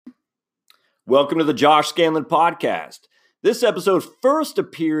Welcome to the Josh Scanlon Podcast. This episode first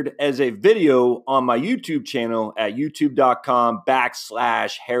appeared as a video on my YouTube channel at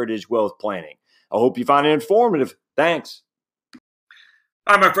youtube.com/Heritage Wealth Planning. I hope you find it informative. Thanks.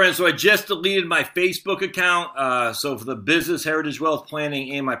 All right, my friends, so I just deleted my Facebook account. So for the business Heritage Wealth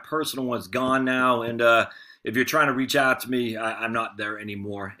Planning and my personal one's gone now. And if you're trying to reach out to me, I'm not there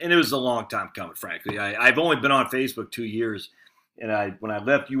anymore. And it was a long time coming, frankly. I've only been on Facebook 2 years. And when I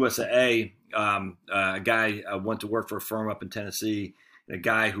left USAA, a guy went to work for a firm up in Tennessee. And a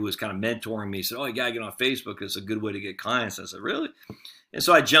guy who was kind of mentoring me said, "Oh, you got to get on Facebook. It's a good way to get clients." I said, "Really?" And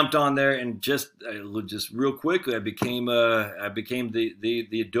so I jumped on there, and just real quickly, I became the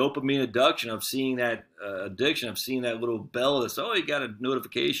dopamine addiction of seeing that little bell that says, "Oh, you got a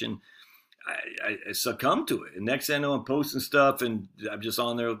notification." I succumbed to it, and next thing I know, I'm posting stuff, and I'm just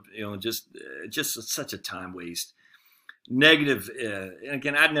on there, just such a time waste. Negative, and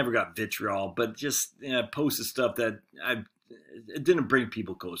again, I never got vitriol, but just posted stuff that it didn't bring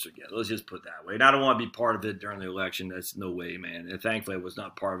people closer together. Let's just put it that way. And I don't want to be part of it during the election. That's no way, man. And thankfully, I was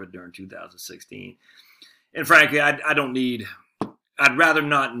not part of it during 2016. And frankly, I don't need. I'd rather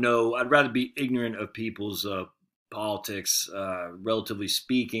not know. I'd rather be ignorant of people's politics, relatively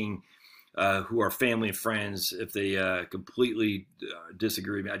speaking, who are family and friends. If they completely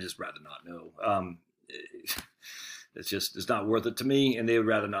disagree with me, I'd just rather not know. It's not worth it to me, and they would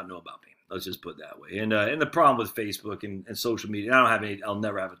rather not know about me. Let's just put it that way. And the problem with Facebook and social media, I'll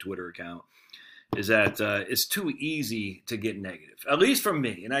never have a Twitter account, is that it's too easy to get negative, at least for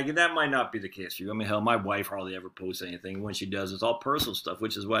me. And that might not be the case for you. I mean, hell, my wife hardly ever posts anything. When she does, it's all personal stuff,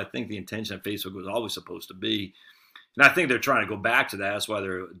 which is what I think the intention of Facebook was always supposed to be. And I think they're trying to go back to that. That's why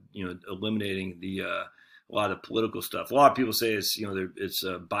they're eliminating a lot of the political stuff. A lot of people say it's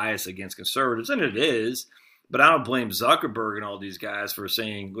bias against conservatives, and it is. But I don't blame Zuckerberg and all these guys for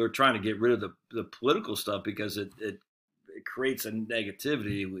saying we're trying to get rid of the political stuff because it creates a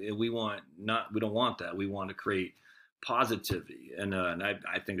negativity. We don't want that. We want to create positivity, and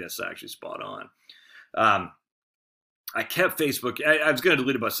I think that's actually spot on. I kept Facebook. I was going to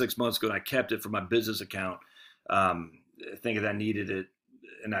delete it about 6 months ago, and I kept it for my business account, thinking I needed it.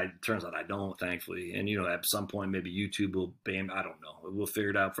 And it turns out I don't, thankfully. And at some point maybe YouTube will ban. I don't know. We'll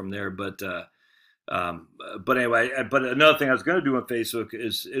figure it out from there. But anyway, but another thing I was going to do on Facebook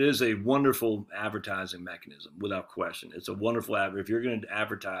is it is a wonderful advertising mechanism without question. It's a wonderful if you're going to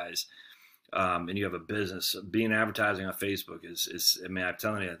advertise and you have a business, being advertising on Facebook is I'm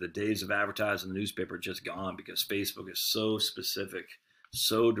telling you, the days of advertising in the newspaper are just gone because Facebook is so specific,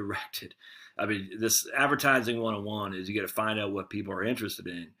 so directed. I mean, this advertising 101 is you got to find out what people are interested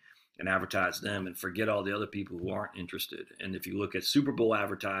in and advertise them and forget all the other people who aren't interested. And if you look at Super Bowl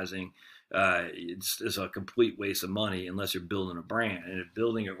advertising, it's a complete waste of money unless you're building a brand. And if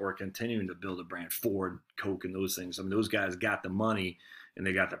building it or continuing to build a brand, Ford, Coke, and those things, I mean, those guys got the money and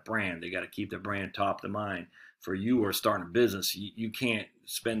they got the brand. They got to keep the brand top of mind. For you who are starting a business, you can't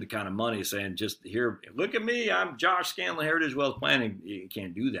spend the kind of money saying, just here, look at me, I'm Josh Scanlon, Heritage Wealth Planning. You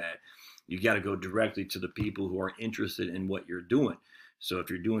can't do that. You got to go directly to the people who are interested in what you're doing. So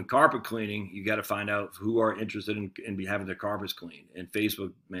if you're doing carpet cleaning, you got to find out who are interested in having their carpets cleaned. And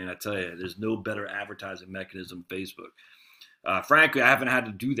Facebook, man, I tell you, there's no better advertising mechanism than Facebook. Frankly, I haven't had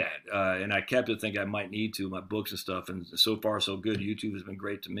to do that. And I kept to think I might need to, my books and stuff. And so far, so good. YouTube has been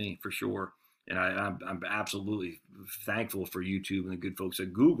great to me, for sure. And I'm absolutely thankful for YouTube and the good folks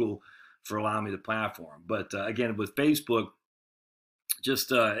at Google for allowing me the platform. But again, with Facebook, just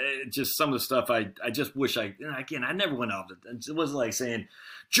some of the stuff I just wish I never went off it. It wasn't like saying,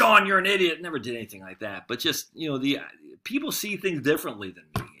 "John, you're an idiot." Never did anything like that. But just the people see things differently than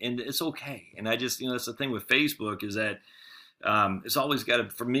me, and it's okay. And I just that's the thing with Facebook is that it's always got to,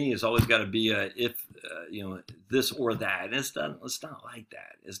 for me, it's always got to be this or that, and it's not like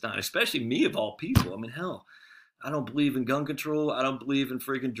that. It's not, especially me of all people. I mean, hell, I don't believe in gun control. I don't believe in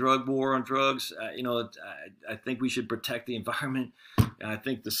freaking drug war on drugs. I think we should protect the environment. I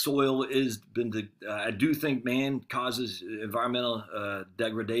think the soil I do think man causes environmental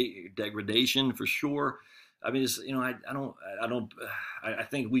degradation for sure. I mean, I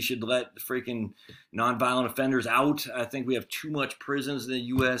think we should let the freaking nonviolent offenders out. I think we have too much prisons in the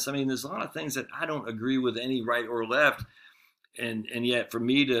U.S. I mean, there's a lot of things that I don't agree with any right or left. And yet for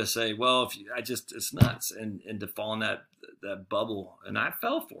me to say, well, it's nuts and to fall in that bubble. And I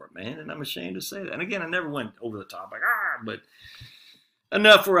fell for it, man. And I'm ashamed to say that. And again, I never went over the top but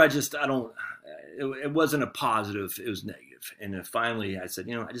enough where it wasn't a positive, it was negative. And then finally I said,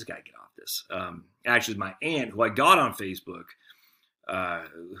 I just got to get off this. Actually, my aunt, who I got on Facebook,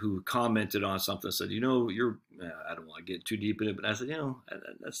 who commented on something, said, you're, I don't want to get too deep in it, but I said,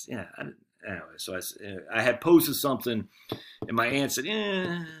 anyway, so I had posted something, and my aunt said,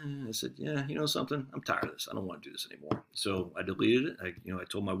 "Yeah." I said, "Yeah, you know something? I'm tired of this. I don't want to do this anymore." So I deleted it. I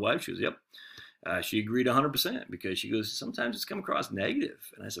told my wife. She goes, "Yep." She agreed 100% because she goes, "Sometimes it's come across negative."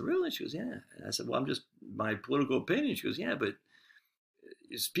 And I said, "Really?" She goes, "Yeah." And I said, "Well, I'm just my political opinion." She goes, "Yeah, but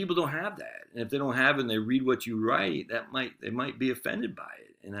people don't have that, and if they don't have it and they read what you write, they might be offended by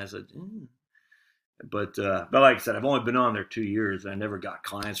it." And I said, But like I said, I've only been on there 2 years. I never got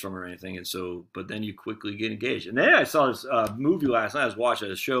clients from her or anything, and so. But then you quickly get engaged. And then I saw this movie last night. I was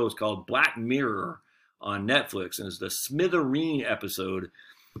watching a show. It's called Black Mirror on Netflix, and it's the Smithereen episode.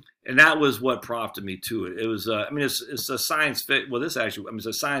 And that was what prompted me to it. It was, it's a science fiction. Well, it's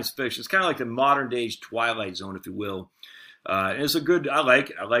a science fiction. It's kind of like the modern day Twilight Zone, if you will. And it's a good. I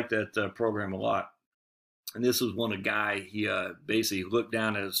like it. I like that program a lot. And this was one guy. He basically looked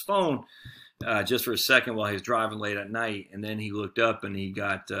down at his phone. Just for a second while he was driving late at night, and then he looked up and he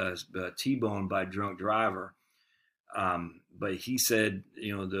got T-boned by a drunk driver. But he said,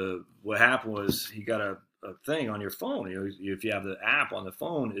 what happened was he got a thing on your phone. If you have the app on the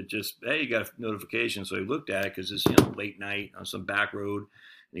phone, it just, hey, you got a notification. So he looked at it because it's late night on some back road,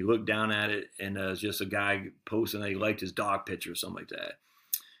 and he looked down at it, and it was just a guy posting that he liked his dog picture or something like that.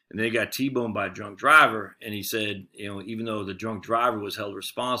 And then he got T-boned by a drunk driver, and he said, even though the drunk driver was held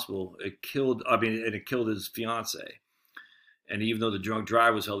responsible, it killed his fiance. And even though the drunk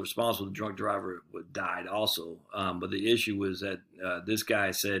driver was held responsible, the drunk driver died also. But the issue was that this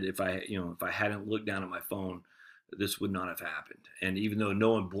guy said, if I hadn't looked down at my phone, this would not have happened. And even though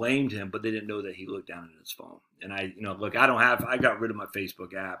no one blamed him, but they didn't know that he looked down at his phone. And I got rid of my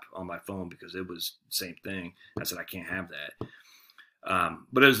Facebook app on my phone because it was the same thing. I said, I can't have that.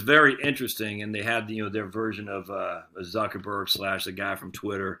 But it was very interesting, and they had their version of Zuckerberg / the guy from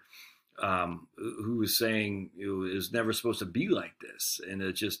Twitter, who was saying it was never supposed to be like this, and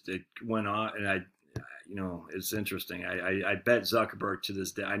it went on. And it's interesting. I bet Zuckerberg to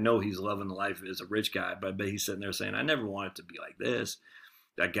this day, I know he's loving the life as a rich guy, but I bet he's sitting there saying, "I never wanted it to be like this."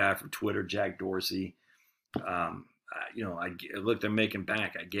 That guy from Twitter, Jack Dorsey. Look, they're making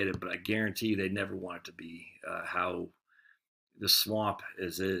bank. I get it, but I guarantee they never want it to be how the swamp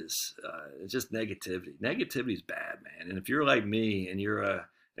is. It's just negativity. Negativity is bad, man. And if you're like me and you're an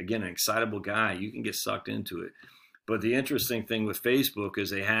excitable guy, you can get sucked into it. But the interesting thing with Facebook is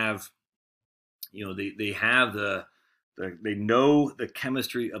they have, they know the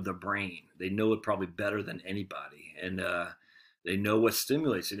chemistry of the brain. They know it probably better than anybody, and they know what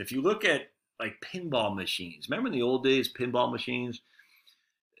stimulates it. If you look at like pinball machines, remember in the old days, pinball machines.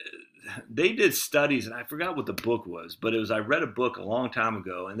 They did studies, and I forgot what the book was, but I read a book a long time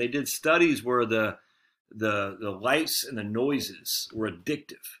ago, and they did studies where the lights and the noises were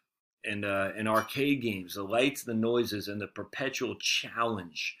addictive. And in arcade games, the lights, the noises, and the perpetual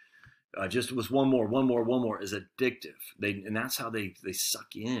challenge just was one more is addictive. And that's how they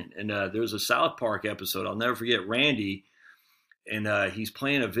suck you in. And there was a South Park episode, I'll never forget, Randy, and he's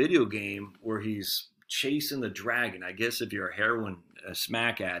playing a video game where he's chasing the dragon. I guess if you're a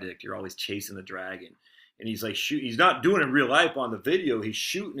smack addict, you're always chasing the dragon. And he's like he's not doing it in real life on the video. He's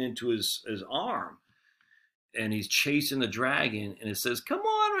shooting into his arm, and he's chasing the dragon. And it says, "Come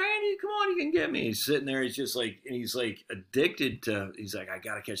on, Randy, come on, you can get me." He's sitting there. He's just like, and he's like addicted to. He's like, "I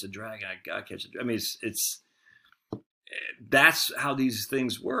gotta catch the dragon. I gotta catch the." I mean, that's how these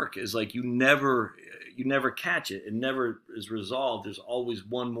things work. Is like you never catch it. It never is resolved. There's always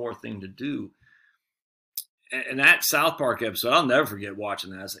one more thing to do. And that South Park episode, I'll never forget watching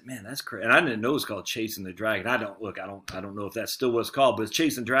that. I was like, man, that's crazy. And I didn't know it was called Chasing the Dragon. I don't know if that's still what it's called, but it's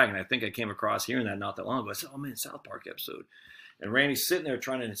Chasing the Dragon. I think I came across hearing that not that long ago. I said, oh man, South Park episode. And Randy's sitting there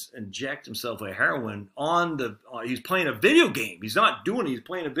trying to inject himself with heroin he's playing a video game. He's not doing it. He's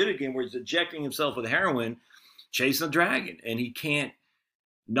playing a video game where he's injecting himself with heroin, chasing the dragon. And he can't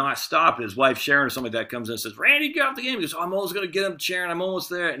not stop. His wife Sharon or somebody like that comes in and says, "Randy, get off the game." He goes, "I'm almost going to get him, Sharon. I'm almost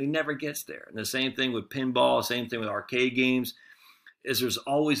there." And he never gets there. And the same thing with pinball, same thing with arcade games, is there's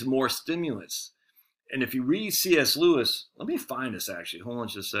always more stimulants. And if you read C.S. Lewis, let me find this actually. Hold on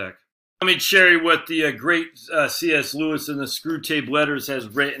just a sec. Let me share you what the great C.S. Lewis in the Screwtape Letters has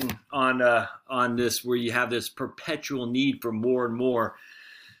written on this, where you have this perpetual need for more and more.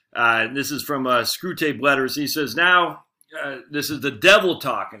 This is from Screwtape Letters. He says, now, this is the devil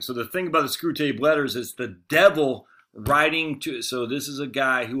talking. So the thing about the Screwtape Letters is the devil writing to. So this is a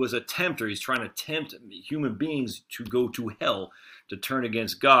guy who was a tempter. He's trying to tempt human beings to go to hell, to turn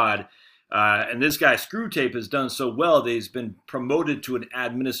against God. And this guy Screwtape has done so well that he's been promoted to an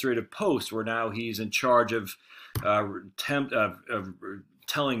administrative post where now he's in charge of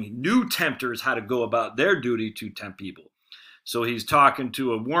telling new tempters how to go about their duty to tempt people. So he's talking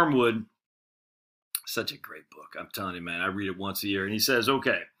to a Wormwood such a great book. I'm telling you, man, I read it once a year. And he says,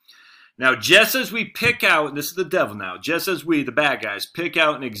 okay, now just as we pick out, and this is the devil now, just as we, the bad guys, pick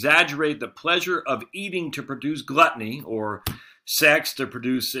out and exaggerate the pleasure of eating to produce gluttony, or sex to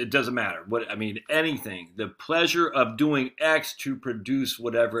produce, it doesn't matter. Anything. The pleasure of doing X to produce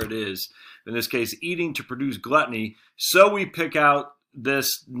whatever it is. In this case, eating to produce gluttony. So we pick out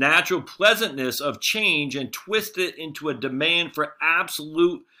this natural pleasantness of change and twist it into a demand for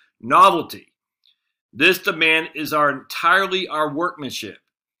absolute novelty. This demand is entirely our workmanship.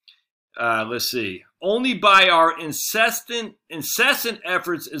 Let's see. Only by our incessant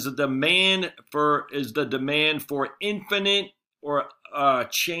efforts is the demand for infinite or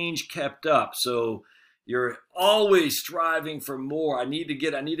change kept up. So you're always striving for more. I need to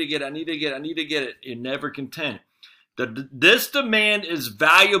get it. You're never content. This demand is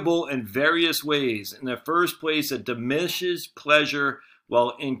valuable in various ways. In the first place, it diminishes pleasure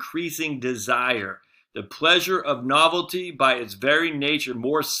while increasing desire. The pleasure of novelty, by its very nature,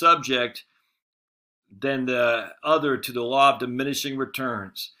 more subject than the other to the law of diminishing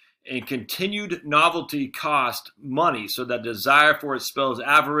returns. And continued novelty costs money, so that desire for it spells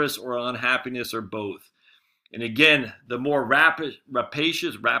avarice or unhappiness or both. And again, the more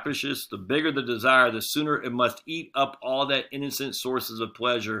rapacious, the bigger the desire, the sooner it must eat up all that innocent sources of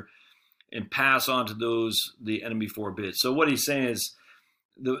pleasure and pass on to those the enemy forbids. So what he's saying is,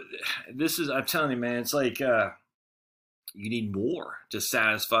 I'm telling you, man, it's like you need more to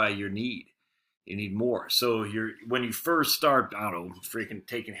satisfy your need. You need more. So when you first start, I don't know, freaking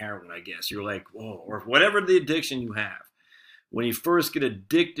taking heroin, I guess, you're like, whoa, or whatever the addiction you have. When you first get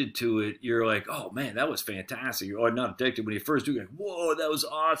addicted to it, you're like, oh man, that was fantastic. Or not addicted. When you first do, you're like, whoa, that was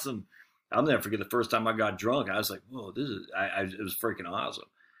awesome. I'll never forget the first time I got drunk. I was like, whoa, it was freaking awesome.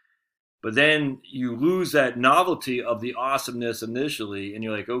 But then you lose that novelty of the awesomeness initially, and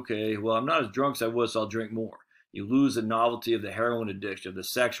you're like, okay, well, I'm not as drunk as I was, so I'll drink more. You lose the novelty of the heroin addiction, of the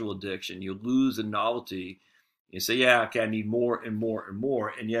sexual addiction. You lose the novelty. You say, yeah, okay, I need more and more and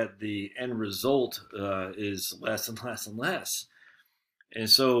more. And yet the end result is less and less and less. And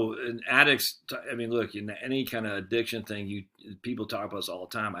so in addicts, look, in any kind of addiction thing, people talk about this all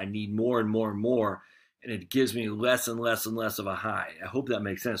the time. I need more and more and more. And it gives me less and less and less of a high. I hope that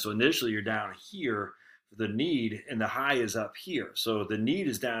makes sense. So initially you're down here, the need, and the high is up here. So the need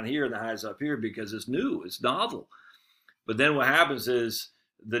is down here and the high is up here because it's new, it's novel. But then what happens is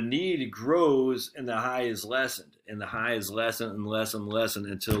the need grows and the high is lessened. And the high is lessened and lessened and lessened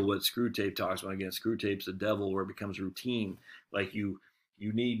until what Screwtape talks about. Again, Screwtape's the devil, where it becomes routine. Like you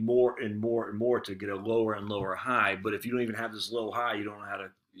need more and more and more to get a lower and lower high. But if you don't even have this low high,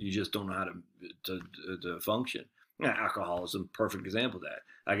 you just don't know how to function. Alcoholism, perfect example of that.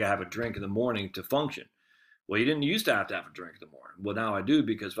 I gotta have a drink in the morning to function. Well, you didn't used to have a drink in the morning. Well, now I do,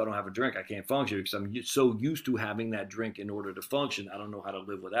 because if I don't have a drink, I can't function, because I'm so used to having that drink in order to function. I don't know how to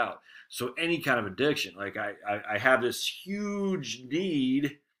live without. So any kind of addiction, like I have this huge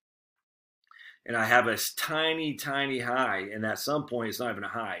need, and I have a tiny, tiny high. And at some point, it's not even a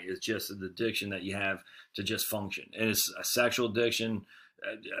high. It's just an addiction that you have to just function. And it's a sexual addiction.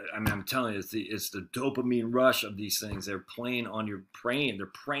 I'm telling you, it's the dopamine rush of these things. They're playing on your brain. They're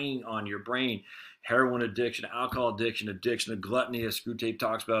preying on your brain. Heroin addiction, alcohol addiction, addiction to gluttony, as Screwtape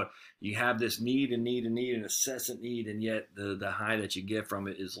talks about. You have this need, an incessant need, and yet the high that you get from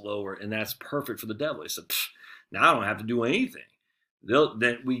it is lower. And that's perfect for the devil. He said, now I don't have to do anything.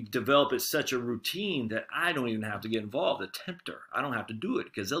 Then we develop it such a routine that I don't even have to get involved. The tempter, I don't have to do it,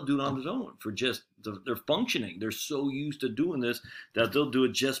 because they'll do it on their own for just their functioning. They're so used to doing this that they'll do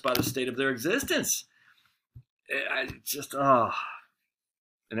it just by the state of their existence.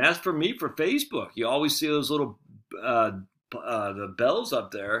 And as for me, for Facebook, you always see those little the bells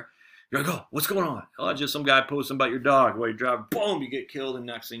up there. You're like, oh, what's going on? Oh, just some guy posting about your dog while you're driving. Boom, you get killed, and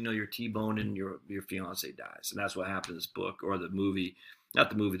next thing you know, you're T-boned and your fiance dies. And that's what happened in this book, or the movie, not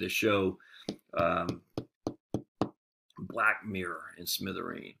the movie, the show, Black Mirror in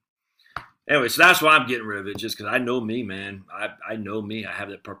Smithereen. Anyway, so that's why I'm getting rid of it, just because I know me, man. I know me. I have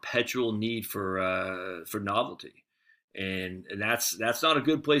that perpetual need for novelty. And that's not a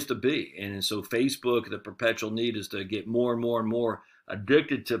good place to be. And so Facebook, the perpetual need is to get more and more and more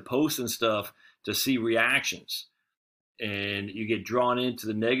addicted to posting stuff to see reactions. And you get drawn into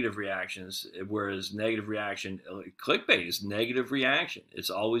the negative reactions, whereas negative reaction, clickbait is negative reaction. It's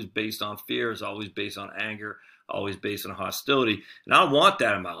always based on fear. It's always based on anger, always based on hostility. And I don't want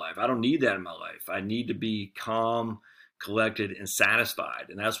that in my life. I don't need that in my life. I need to be calm, collected, and satisfied.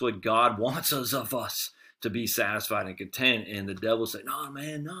 And that's what God wants of us, to be satisfied and content. And the devil say, no,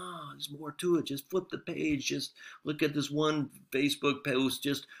 man, no, there's more to it. Just flip the page. Just look at this one Facebook post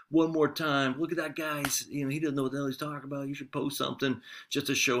just one more time. Look at that guy. He doesn't know what the hell he's talking about. You should post something just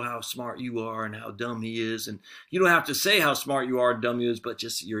to show how smart you are and how dumb he is. And you don't have to say how smart you are and dumb he is, but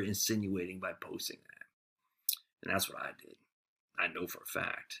just you're insinuating by posting that. And that's what I did. I know for a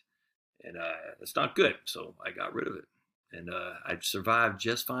fact. And it's not good. So I got rid of it. And I survived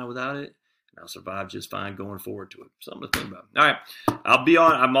just fine without it. And I'll survive just fine going forward to it. Something to think about. All right.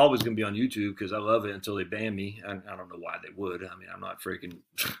 I'm always going to be on YouTube because I love it until they ban me. I don't know why they would. I mean, I'm not freaking,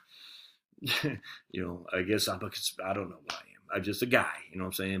 I guess I don't know why I am. I'm just a guy, you know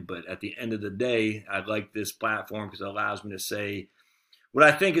what I'm saying? But at the end of the day, I like this platform because it allows me to say what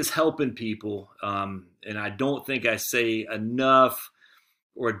I think is helping people. And I don't think I say enough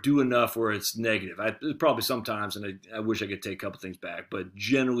or do enough where it's negative. Probably sometimes, and I wish I could take a couple things back, but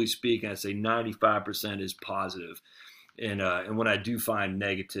generally speaking, I'd say 95% is positive. And when I do find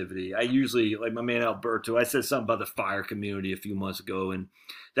negativity, I usually, like my man Alberto, I said something about the fire community a few months ago, and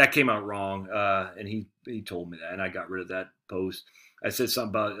that came out wrong. And he told me that, and I got rid of that post. I said something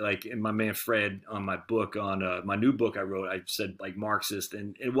about, like, and my man Fred on my book, on my new book I wrote, I said, like, Marxist.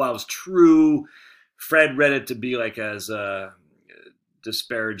 And while it was true, Fred read it to be like as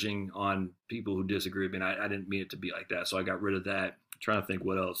disparaging on people who disagree with me. And I didn't mean it to be like that. So I got rid of that. I'm trying to think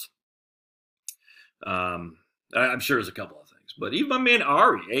what else. I'm sure there's a couple of things. But even my man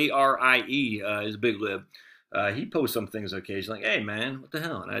Ari, A-R-I-E, is a big lib. He posts some things occasionally, like, hey, man, what the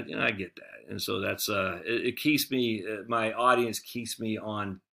hell? And I get that. And so that's, it keeps me, my audience keeps me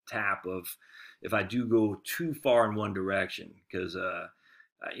on tap of if I do go too far in one direction, because,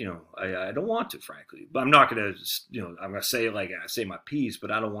 I don't want to, frankly. But I'm not going to, I'm going to say it like I say my piece, but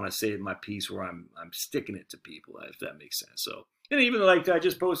I don't want to say it my piece where I'm sticking it to people, if that makes sense. So, and even like I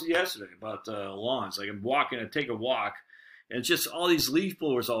just posted yesterday about lawns. Like I take a walk, and it's just all these leaf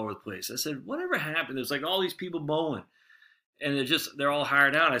blowers all over the place. I said, whatever happened? There's like all these people mowing, and they're all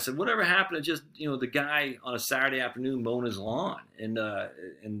hired out. I said, whatever happened to just, the guy on a Saturday afternoon mowing his lawn? And a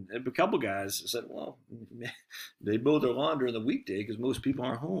couple guys said, well, they mow their lawn during the weekday because most people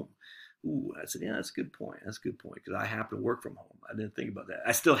aren't home. Ooh, I said, yeah, that's a good point. That's a good point, because I happen to work from home. I didn't think about that.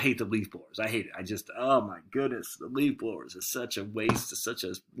 I still hate the leaf blowers. I hate it. Oh my goodness, the leaf blowers is such a waste. It's such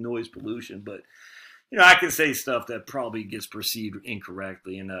a noise pollution. But I can say stuff that probably gets perceived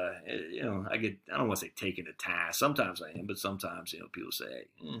incorrectly, and I don't want to say taken to task. Sometimes I am, but sometimes people say,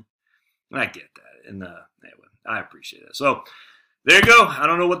 hey, I get that, and anyway, I appreciate it. So there you go. I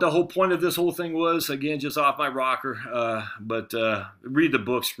don't know what the whole point of this whole thing was. Again, just off my rocker. But read the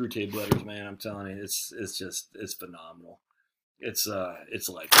book, Screwtape Letters, man. I'm telling you, it's phenomenal. It's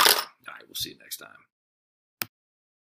like, all right, we'll see you next time.